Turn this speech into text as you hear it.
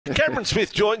Cameron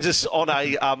Smith joins us on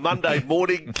a Monday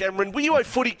morning. Cameron, were you a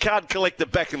footy card collector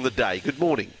back in the day? Good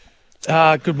morning.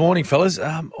 Good morning, fellas.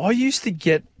 I used to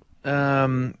get,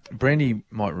 Brandy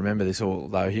might remember this,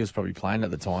 although he was probably playing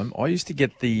at the time. I used to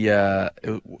get the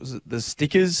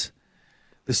stickers,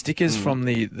 from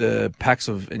the packs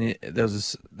of, and there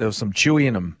was some chewy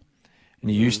in them, and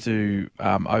you used to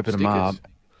open them up,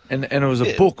 and it was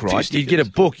a book, right? You'd get a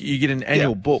book, you get an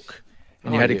annual book.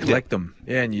 And you had to collect them.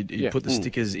 Yeah, and you put the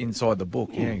stickers inside the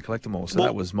book, and collect them all. So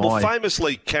that was my... Well,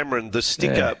 famously, Cameron, the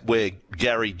sticker where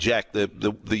Gary Jack,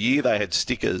 the year they had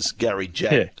stickers, Gary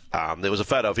Jack, there was a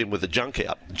photo of him with the junk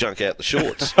out the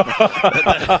shorts. and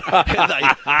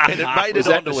it made it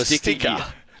onto a sticker.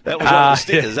 That was on the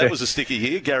stickers. That was a sticker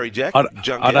here, Gary Jack. I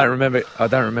don't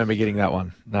remember getting that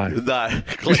one. No. No,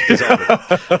 collectors on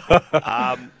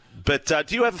it. But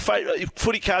do you have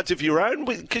footy cards of your own?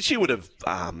 Because you would have...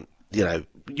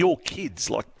 your kids,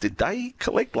 did they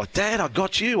collect? Like, Dad, I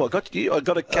got you, I got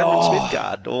a Cameron Smith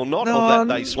card, or not? Or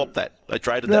they swapped that, they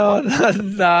traded that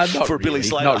one. Not for really, Billy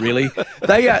Slater. Not really.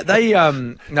 They got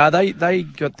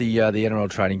the NRL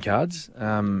trading cards.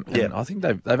 And I think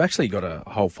they've actually got a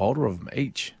whole folder of them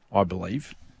each, I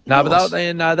believe. No, nice.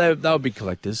 But they were big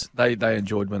collectors. They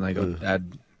enjoyed when they got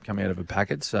ad come out of a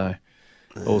packet. So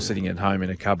all sitting at home in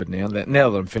a cupboard now. Now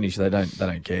that I'm finished, they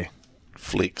don't care.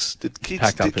 Flicks. Do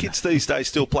kids these days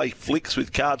still play flicks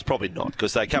with cards? Probably not,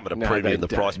 because they come at a premium the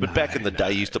price. But back in the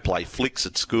day, you used to play flicks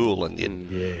at school, and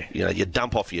you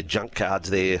dump off your junk cards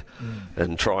there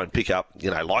and try and pick up,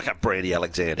 like a Brandy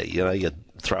Alexander. You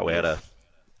throw out a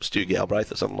Stu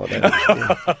Galbraith or something like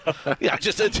that.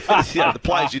 The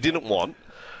players you didn't want,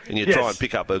 and you try and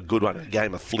pick up a good one, a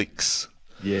game of flicks.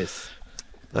 Yes.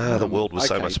 The world was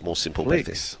so much more simple back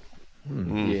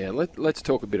then. Yeah, let's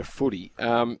talk a bit of footy.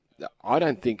 I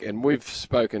don't think, and we've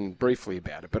spoken briefly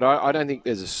about it, but I don't think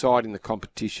there's a side in the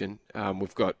competition.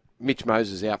 We've got Mitch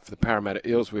Moses out for the Parramatta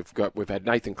Eels. We've had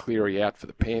Nathan Cleary out for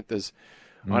the Panthers.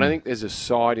 I don't think there's a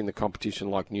side in the competition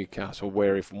like Newcastle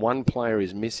where if one player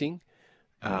is missing,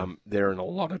 they're in a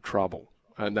lot of trouble.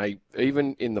 And they,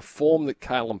 even in the form that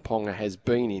Kalen Ponga has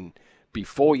been in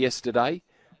before yesterday,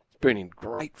 it's been in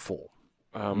great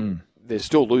form. They're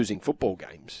still losing football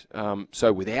games.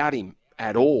 So without him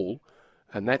at all,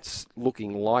 and that's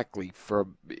looking likely for,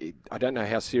 I don't know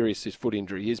how serious this foot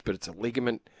injury is, but it's a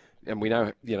ligament, and we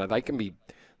know, they can be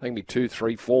 2,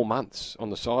 3, 4 months on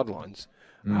the sidelines.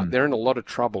 They're in a lot of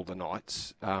trouble, the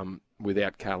Knights,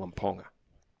 without Kalen Ponga.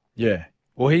 Yeah.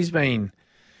 Well, he's been,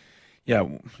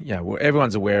 well,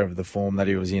 everyone's aware of the form that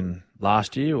he was in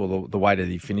last year, or the way that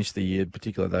he finished the year,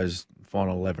 particularly those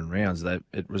final 11 rounds.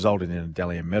 It resulted in a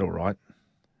Dalian medal, right?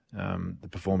 The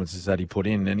performances that he put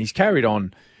in, and he's carried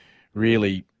on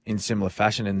really in similar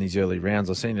fashion in these early rounds.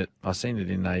 I've seen it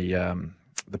in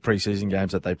the preseason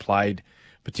games that they played,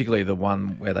 particularly the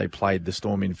one where they played the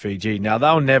Storm in Fiji. Now, they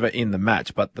were never in the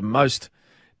match, but the most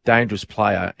dangerous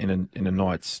player in a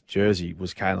Knights jersey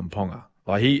was Kalen Ponga.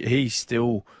 Like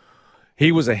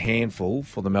he was a handful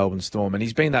for the Melbourne Storm, and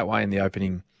he's been that way in the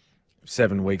opening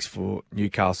 7 weeks for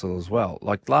Newcastle as well.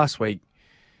 Like last week,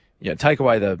 take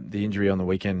away the injury on the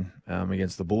weekend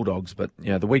against the Bulldogs, but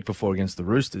the week before against the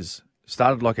Roosters,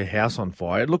 started like a house on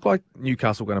fire. It looked like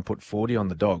Newcastle were going to put 40 on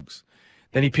the Dogs.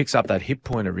 Then he picks up that hip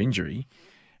pointer injury,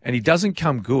 and he doesn't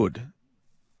come good.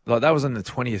 Like that was in the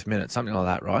 20th minute, something like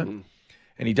that, right?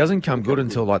 And he doesn't come good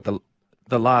until like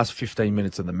the last 15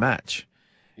 minutes of the match.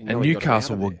 And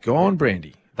Newcastle were gone,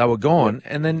 Brandy. They were gone,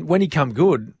 and then when he come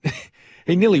good,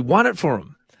 he nearly won it for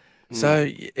him. So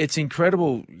it's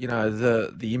incredible,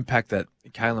 the impact that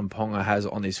Kalen Ponga has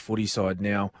on this footy side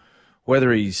now,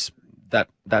 whether he's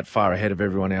that far ahead of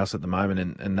everyone else at the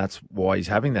moment, and that's why he's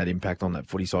having that impact on that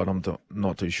footy side. I'm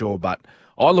not too sure, but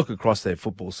I look across their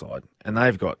football side, and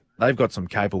they've got some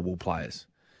capable players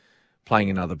playing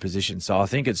in other positions. So I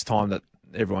think it's time that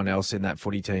everyone else in that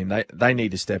footy team, they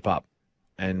need to step up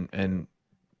and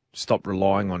stop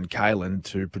relying on Kalen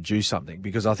to produce something,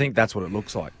 because I think that's what it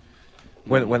looks like.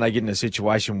 When they get in a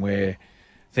situation where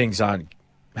things aren't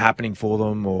happening for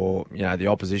them, or the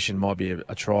opposition might be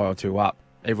a try or two up,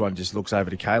 everyone just looks over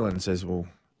to Kalen and says, "Well,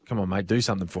 come on, mate, do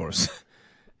something for us."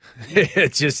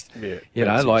 It's just exactly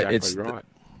right.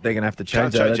 They're going to have to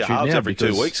change that attitude now every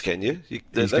 2 weeks. Can you?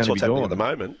 That's what's happening at the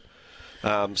moment.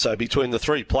 So between the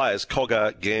three players,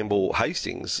 Cogger, Gamble,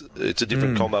 Hastings, it's a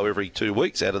different combo every 2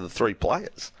 weeks out of the three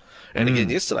players. And again,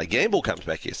 yesterday, Gamble comes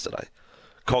back yesterday.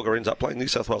 Cogger ends up playing New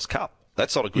South Wales Cup.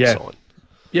 That's not a good sign.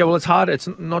 Yeah, well, it's hard. It's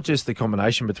not just the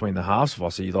combination between the halves,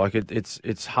 Vossy. Like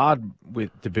it's hard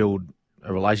to build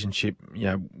a relationship,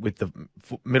 with the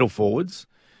middle forwards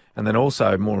And then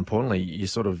also, more importantly,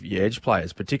 your edge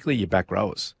players, particularly your back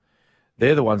rowers.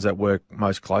 They're the ones that work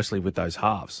most closely with those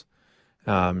halves.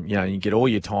 You get all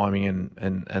your timing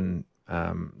and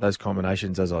those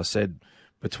combinations, as I said,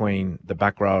 between the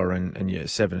back rower and your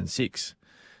 7 and 6.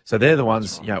 So they're the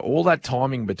ones, all that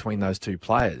timing between those two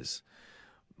players,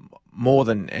 more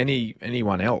than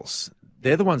anyone else,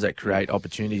 they're the ones that create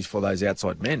opportunities for those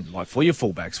outside men, like for your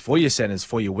fullbacks, for your centres,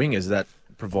 for your wingers that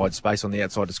provide space on the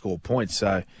outside to score points.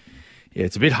 So, yeah,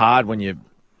 it's a bit hard when you're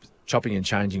chopping and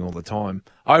changing all the time.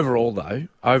 Overall, though,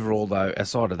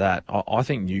 aside of that, I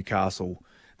think Newcastle,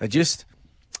 they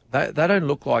don't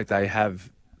look like they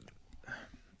have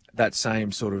that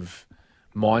same sort of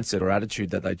mindset or attitude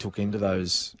that they took into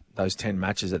those 10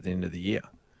 matches at the end of the year.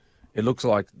 It looks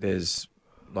like they're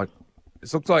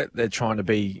trying to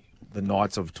be the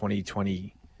Knights of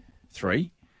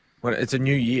 2023. Well, it's a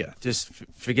new year. Just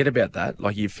forget about that.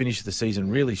 Like, you finished the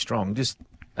season really strong. Just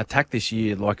attack this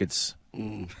year like it's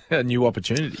a new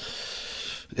opportunity.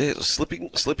 Yeah,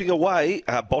 slipping away.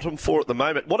 Bottom 4 at the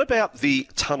moment. What about the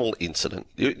tunnel incident?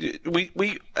 It's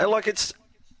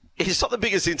not the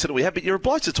biggest incident we have, but you're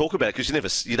obliged to talk about it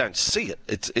because you don't see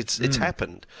it. It's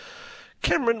happened.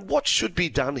 Cameron, what should be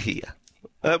done here?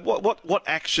 What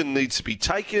action needs to be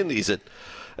taken? Is it,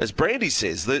 as Brandy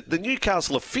says, the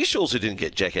Newcastle officials who didn't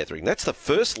get Jack Etherington? That's the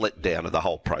first letdown of the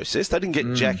whole process. They didn't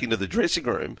get Jack into the dressing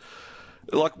room.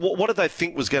 Like, what did they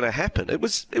think was going to happen? It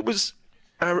was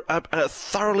a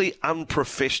thoroughly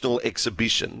unprofessional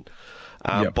exhibition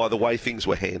by the way things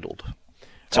were handled.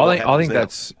 So I think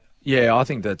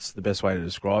that's the best way to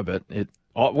describe it.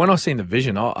 When I seen the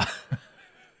vision,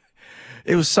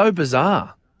 it was so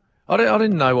bizarre. I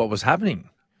didn't know what was happening.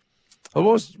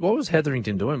 What was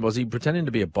Hetherington doing? Was he pretending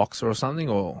to be a boxer or something,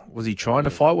 or was he trying to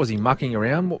fight? Was he mucking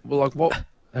around? What?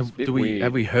 Have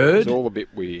we heard? It's all a bit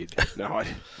weird. No,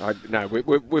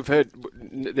 we've heard.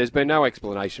 There's been no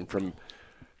explanation from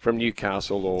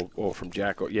Newcastle or from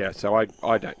Jack. So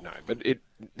I don't know. But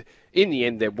in the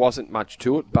end, there wasn't much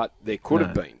to it, but there could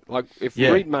have been. Like, if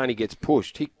Reid Marnie gets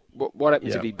pushed, what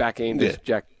happens if he back-ends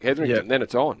Jack Hetherington? Then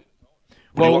it's on.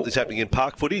 Would you want this happening in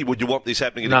park footy? Would you want this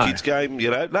happening in a kids' game?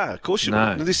 No, of course you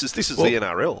wouldn't. This is the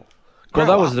NRL.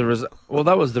 That was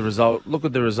the result. Look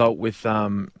at the result with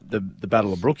the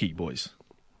Battle of Brookie, boys.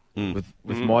 With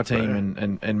my team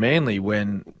and Manly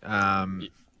when Adam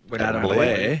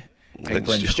Blair and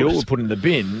Glenn Stewart were put in the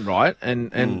bin, right?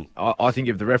 And I think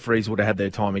if the referees would have had their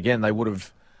time again, they would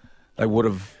have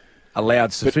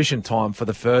allowed sufficient time for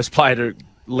the first player to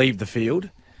leave the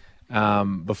field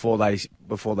before they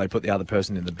put the other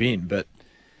person in the bin. But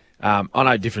I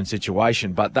know, different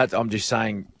situation, but I'm just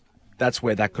saying that's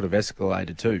where that could have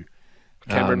escalated too.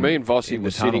 Cameron, me and Vossy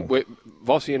were sitting.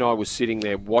 Vossy and I were sitting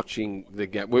there watching the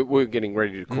game. We were getting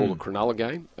ready to call the Cronulla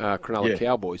game, Cronulla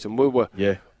Cowboys, and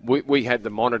we had the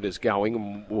monitors going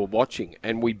and we were watching,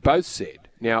 and we both said,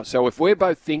 now, so if we're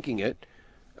both thinking it,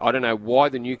 I don't know why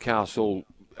the Newcastle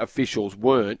officials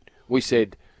weren't. We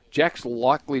said Jack's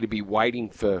likely to be waiting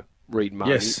for Reid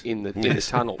Marnie in the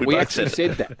tunnel. We actually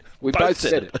said that. We both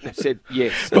said it. I said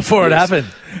yes. Before it happened.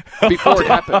 Before it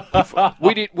happened.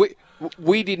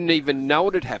 We didn't even know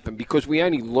it had happened because we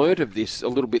only learnt of this a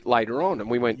little bit later on,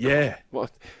 and we went,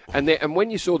 what? And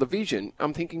when you saw the vision,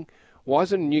 I'm thinking, why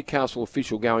isn't a Newcastle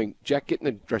official going, Jack, get in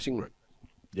the dressing room?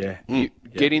 Yeah.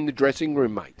 Get in the dressing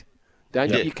room, mate.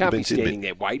 You can't be standing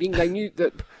there waiting. They knew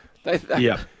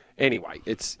that. Anyway,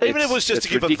 even if it was just to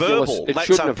give ridiculous. A verbal,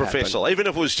 that's unprofessional. Even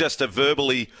if it was just to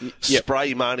verbally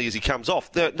spray Marnie as he comes off.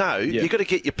 You've got to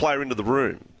get your player into the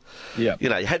room. Yeah, you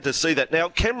had to see that. Now,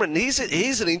 Cameron, here's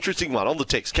an interesting one on the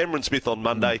text. Cameron Smith on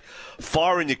Monday,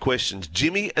 firing your questions.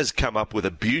 Jimmy has come up with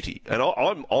a beauty, and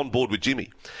I'm on board with Jimmy.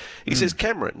 He says,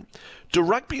 Cameron, do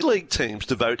rugby league teams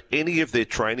devote any of their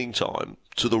training time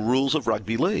to the rules of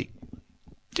rugby league?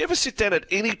 Do you ever sit down at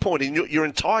any point in your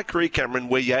entire career, Cameron,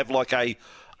 where you have like a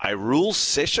rules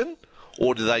session,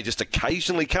 or do they just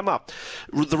occasionally come up?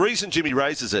 The reason Jimmy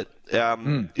raises it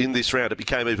in this round, it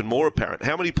became even more apparent.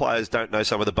 How many players don't know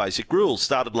some of the basic rules?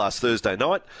 Started last Thursday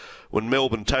night when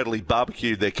Melbourne totally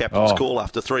barbecued their captain's call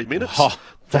after 3 minutes.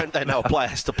 Don't they know a player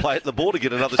has to play at the ball to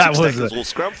get another 6 tackles or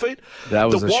scrum feet? That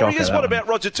was the Warriors, what about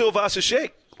Roger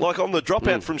Tuivasa-Sheck? Like on the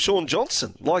dropout from Sean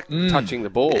Johnson. Like touching the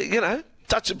ball.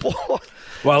 Touch the ball.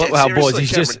 Well, boys,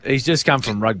 he's just come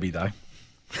from rugby, though.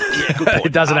 Yeah, good point.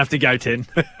 It doesn't have to go 10.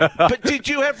 But did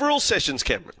you have rule sessions,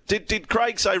 Cameron? Did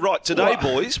Craig say, right, today,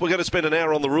 boys, we're going to spend an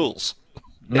hour on the rules?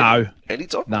 No.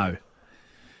 Anytime?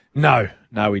 No,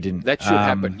 we didn't. That should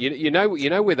happen. You know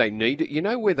where they need it. You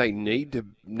know where they need to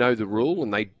know the rule,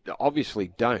 and they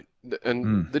obviously don't.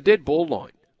 And the dead ball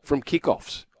line from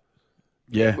kickoffs.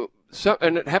 Yeah. So,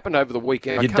 and it happened over the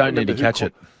weekend. You don't need to catch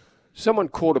it. Someone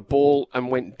caught a ball and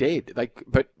went dead.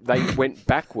 But they went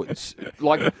backwards.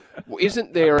 Like,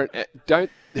 isn't there? Don't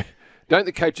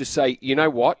the coaches say, you know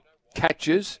what?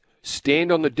 Catches,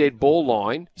 stand on the dead ball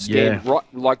line, stand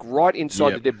right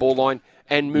inside the dead ball line,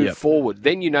 and move forward.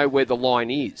 Then you know where the line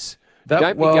is.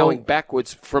 Don't be going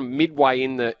backwards from midway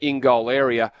in the in-goal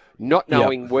area, not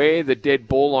knowing where the dead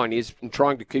ball line is and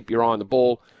trying to keep your eye on the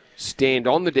ball. Stand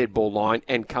on the dead ball line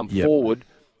and come forward.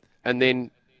 And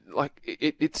then,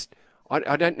 it's...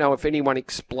 I don't know if anyone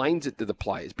explains it to the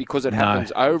players because it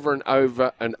happens over and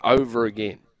over and over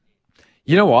again.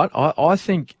 You know what? I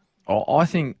think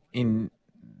in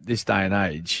this day and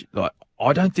age, like,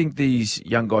 I don't think these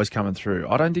young guys coming through,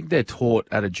 I don't think they're taught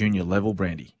at a junior level,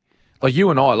 Brandy. Like you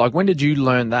and I, like, when did you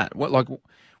learn that?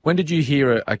 When did you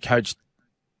hear a coach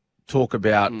talk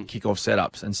about kickoff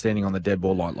setups and standing on the dead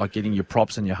ball line, like getting your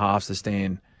props and your halves to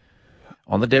stand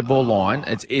on the dead ball line?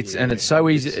 It's so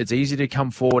easy. It's easy to come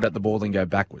forward at the ball and go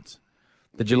backwards.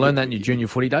 Did you learn that in your junior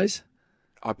footy days?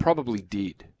 I probably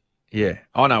did. Yeah,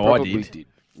 I know I did.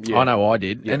 Yeah. I know I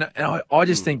did. Yeah. And I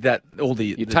just think that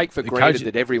you take for granted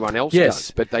that everyone else does,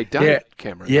 but they don't,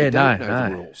 Cameron. Yeah, they don't know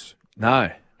the rules.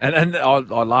 No. And I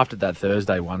laughed at that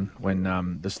Thursday one when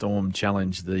the Storm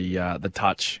challenged the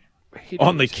touch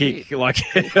on the kick. Head. Like,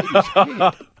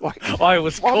 I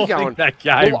was calling that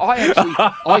game. Well,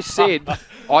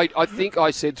 I think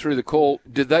I said through the call,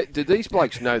 did these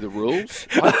blokes know the rules?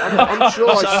 I'm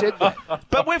sure I said that.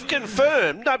 But we've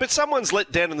confirmed, but someone's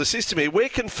let down in the system here. We're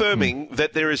confirming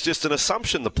that there is just an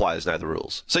assumption the players know the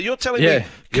rules. So you're telling me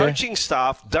coaching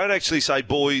staff don't actually say,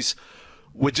 boys,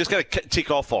 we're just going to tick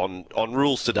off on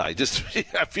rules today. Just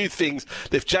a few things.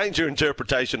 They've changed your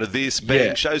interpretation of this.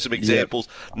 Bang, show some examples.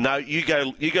 No, you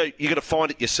got to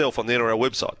find it yourself on the NRL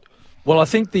website. Well, I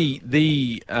think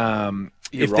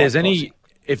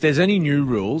if there's any new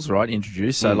rules, right,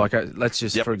 introduced, so let's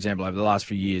just, for example, over the last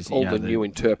few years, all the new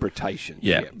interpretations.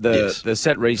 Yeah, the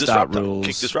set restart rules,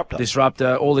 kick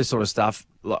disruptor, all this sort of stuff.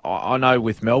 I know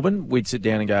with Melbourne, we'd sit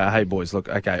down and go, hey, boys, look,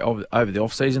 okay, over the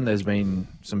off-season, there's been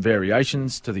some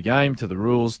variations to the game, to the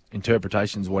rules,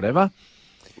 interpretations, whatever.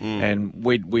 And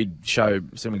we'd show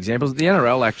some examples. The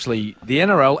NRL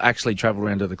actually travel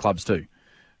around to the clubs too,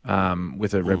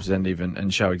 with a representative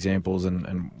and show examples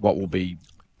and what will be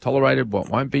tolerated, what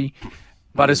won't be.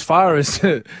 But as far as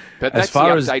but that's the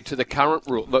update to the current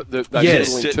rule. Those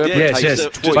little interpretations.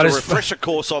 But a refresher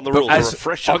course on the rules.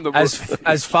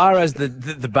 As far as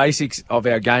the basics of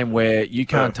our game, where you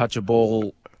can't touch a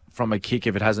ball from a kick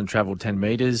if it hasn't travelled 10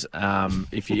 metres.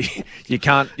 If you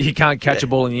can't catch a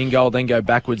ball in the in goal, then go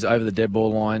backwards over the dead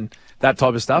ball line. That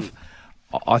type of stuff.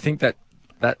 I think that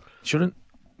shouldn't.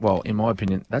 Well, in my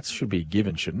opinion, that should be a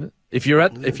given, shouldn't it? If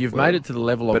you've made it to the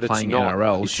level of playing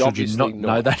NRL, should you not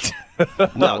know that?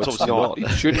 No, it's not. It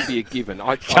shouldn't be a given.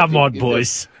 Come on,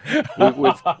 boys.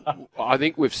 I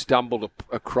think we've stumbled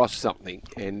across something,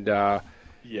 and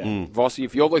Vossy,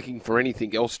 if you're looking for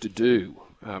anything else to do,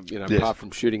 apart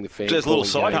from shooting the fan, there's a little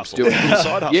side hustle.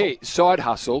 Yeah, side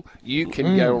hustle. You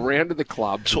can go around to the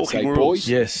club and say, rules.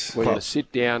 Boys, we're going to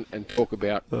sit down and talk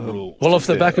about rules. Well, off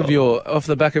the back of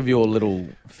your little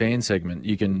fan segment,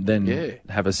 you can then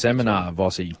have a seminar,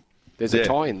 Vossy. There's a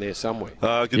tie in there somewhere.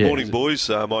 Good morning, boys.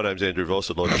 My name's Andrew Voss.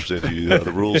 I'd like to present to you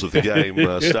the rules of the game,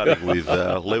 starting with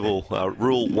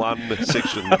Rule 1,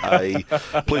 Section A.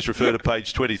 Please refer to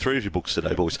page 23 of your books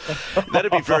today, boys.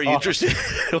 That'd be very interesting.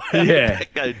 Yeah.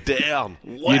 Go down.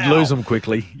 Wow. You'd lose them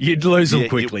quickly.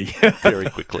 Very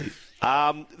quickly.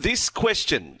 This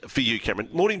question for you, Cameron.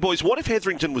 Morning, boys. What if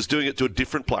Hetherington was doing it to a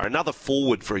different player, another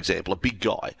forward, for example, a big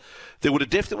guy? There would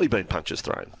have definitely been punches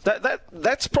thrown.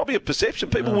 That's probably a perception.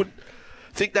 People would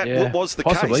think that was the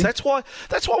case. That's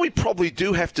why we probably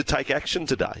do have to take action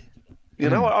today. You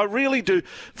know, I really do,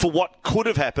 for what could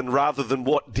have happened rather than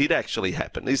what did actually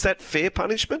happen. Is that fair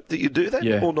punishment that you do that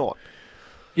or not?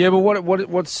 Yeah, but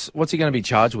what's he going to be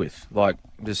charged with? Like,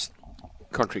 just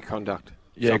contrary conduct.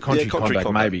 Yeah, contrary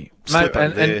conduct, maybe.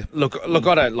 And look,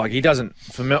 I don't like. He doesn't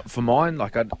for mine.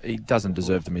 Like, he doesn't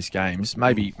deserve to miss games.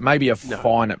 Maybe a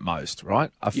fine at most, right?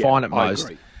 A fine at most.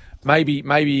 Agree.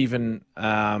 Maybe even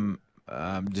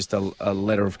just a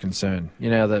letter of concern. You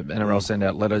know, the NRL send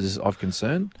out letters of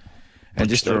concern, and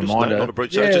just a reminder. Not a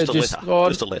breach, just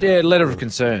a letter. Yeah, letter of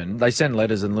concern. They send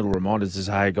letters and little reminders to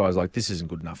say, "Hey guys, like, this isn't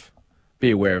good enough. Be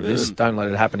aware of this. Don't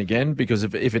let it happen again, because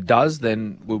if it does,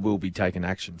 then we will be taking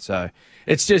action." So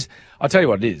it's just, I'll tell you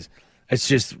what it is. It's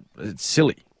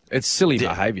silly. It's silly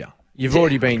behaviour. You've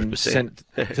already been 100%. Sent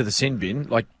to the sin bin.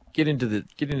 Like, get into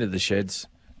the sheds,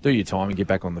 do your time, and get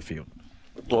back on the field.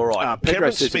 All right.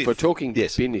 Pedro says, if we're talking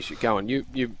bin issue, go on. You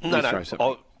throw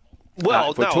something.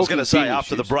 Well, no, I was going to say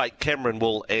after the break, Cameron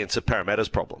will answer Parramatta's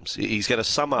problems. He's going to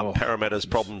sum up Parramatta's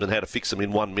problems and how to fix them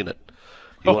in 1 minute.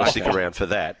 You want to stick around for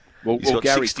that. He's got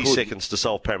 60 seconds to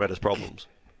solve Parramatta's problems.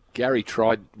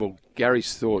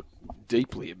 Gary's thought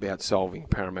deeply about solving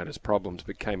Parramatta's problems,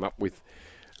 but came up with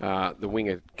the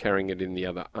winger carrying it in the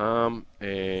other arm,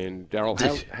 and Darryl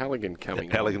Halligan coming.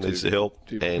 Halligan needs to help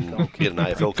and get an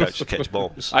AFL coach to catch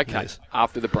bombs. Okay,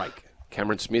 after the break,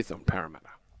 Cameron Smith on Parramatta.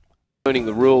 Learning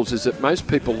the rules is that most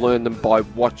people learn them by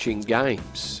watching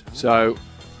games. So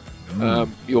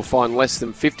you'll find less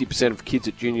than 50% of kids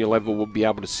at junior level will be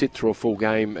able to sit through a full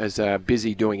game as they're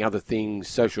busy doing other things,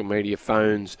 social media,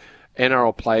 phones.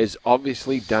 NRL players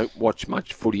obviously don't watch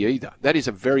much footy either. That is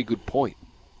a very good point.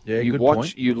 Yeah, you good watch,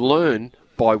 point. You learn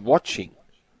by watching.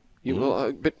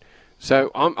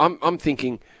 So I'm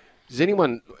thinking, has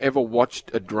anyone ever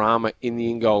watched a drama in the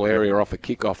in-goal area off a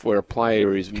kickoff where a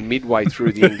player is midway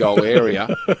through the in-goal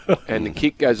area and the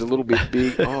kick goes a little bit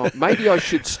big? Oh, maybe I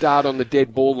should start on the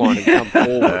dead ball line and come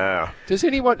forward. Does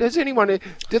anyone?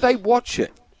 Do they watch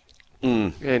it?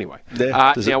 Anyway,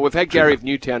 now we've had Gary of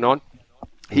Newtown on.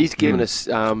 He's given us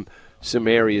some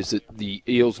areas that the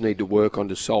Eels need to work on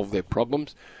to solve their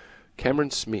problems.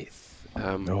 Cameron Smith.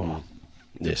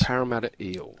 Yes. Parramatta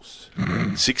Eels.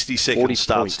 60 seconds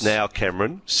starts points. Now,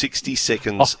 Cameron. 60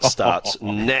 seconds starts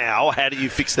now. How do you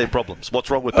fix their problems?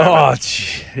 What's wrong with Parramatta? Oh,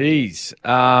 jeez.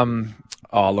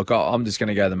 Look, I'm just going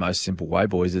to go the most simple way,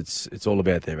 boys. It's all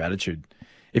about their attitude.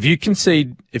 If you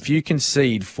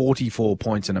concede 44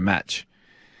 points in a match,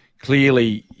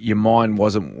 clearly your mind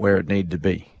wasn't where it needed to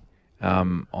be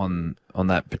on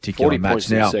that particular 40 match. Points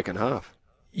in the second half.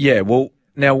 Yeah, well,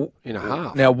 now in a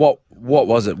half. Now, what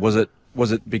was it? Was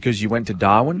it because you went to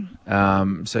Darwin?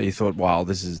 So you thought, wow,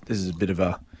 this is a bit of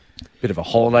a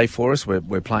holiday for us.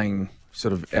 We're playing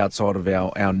sort of outside of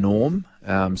our norm,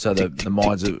 so the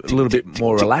minds are a little bit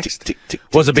more relaxed.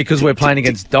 Was it because we're playing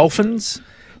against Dolphins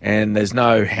and there's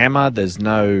no Hammer, there's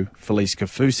no Felice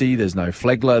Kafusi, there's no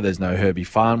Flegler, there's no Herbie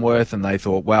Farnworth, and they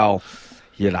thought, well,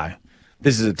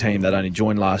 this is a team that only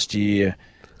joined last year.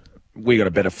 We got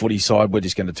a better footy side. We're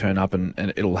just going to turn up and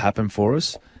it'll happen for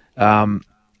us.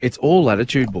 It's all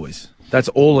attitude, boys. That's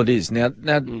all it is. Now,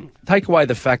 take away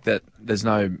the fact that there's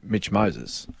no Mitch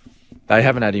Moses. They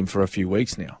haven't had him for a few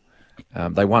weeks now.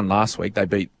 They won last week. They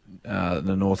beat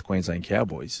the North Queensland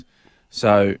Cowboys.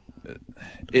 So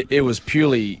it was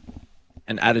purely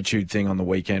an attitude thing on the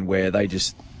weekend where they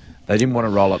didn't want to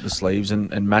roll up the sleeves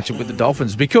and match it with the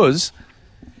Dolphins. Because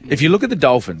if you look at the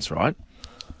Dolphins, right,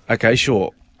 okay,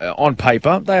 sure, on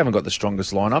paper, they haven't got the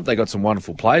strongest lineup. They got some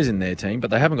wonderful players in their team, but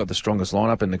they haven't got the strongest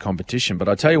lineup in the competition. But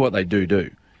I tell you what they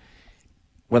do.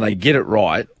 When they get it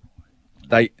right,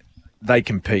 they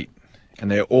compete, and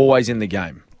they're always in the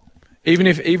game. Even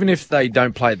if they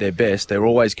don't play at their best, they're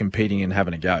always competing and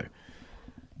having a go.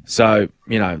 So,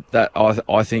 that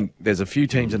I think there's a few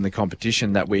teams in the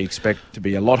competition that we expect to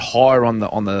be a lot higher on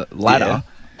the ladder. Yeah.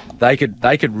 They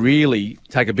could really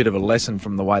take a bit of a lesson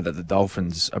from the way that the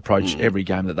Dolphins approach every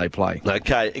game that they play.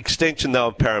 Okay, extension though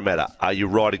of Parramatta. Are you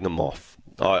writing them off?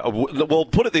 Well,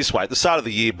 put it this way. At the start of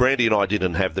the year, Brandy and I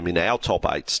didn't have them in our top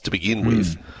eights to begin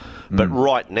with. But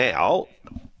right now,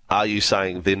 are you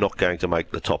saying they're not going to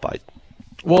make the top eight?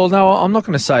 Well, no, I'm not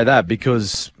going to say that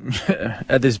because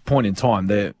at this point in time,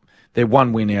 they're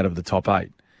one win out of the top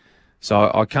eight.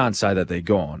 So I can't say that they're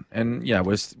gone. And,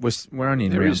 we're only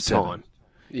in round 7. Time.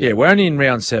 Yeah, we're only in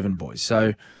round 7, boys.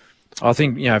 So I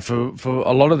think, for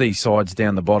a lot of these sides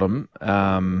down the bottom,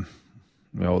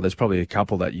 there's probably a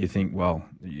couple that you think, well,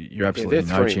 you're absolutely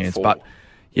no chance. But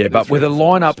with a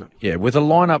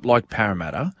lineup like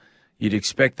Parramatta, you'd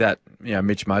expect that,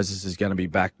 Mitch Moses is going to be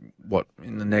back,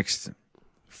 in the next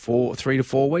 3 to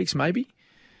 4 weeks, maybe?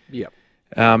 Yep.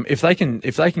 If they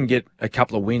can get a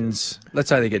couple of wins, let's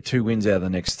say they get 2 wins out of the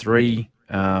next 3,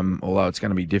 although it's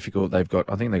going to be difficult. I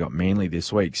think they got Manly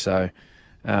this week. So,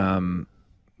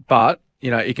 but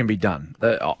it can be done.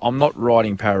 I'm not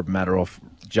writing Parramatta off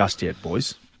just yet,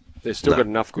 boys. They've still got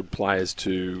enough good players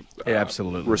to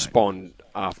absolutely respond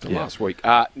after last week.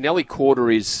 Nelly Corder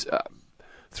is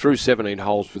through 17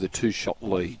 holes with a 2-shot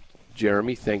lead.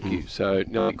 Jeremy, thank you. So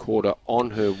Nelly Corder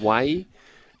on her way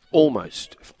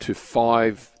almost to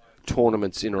 5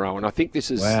 tournaments in a row, and I think this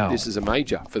is a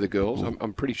major for the girls.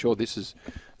 I'm pretty sure this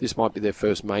might be their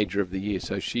first major of the year.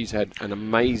 So she's had an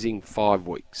amazing 5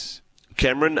 weeks.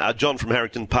 Cameron, John from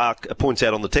Harrington Park points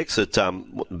out on the text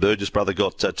that Burgess brother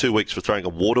got 2 weeks for throwing a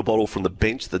water bottle from the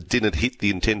bench that didn't hit the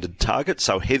intended target.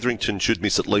 So Hetherington should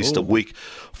miss at least a week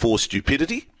for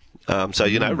stupidity.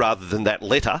 So rather than that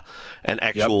letter, an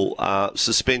actual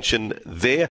suspension there.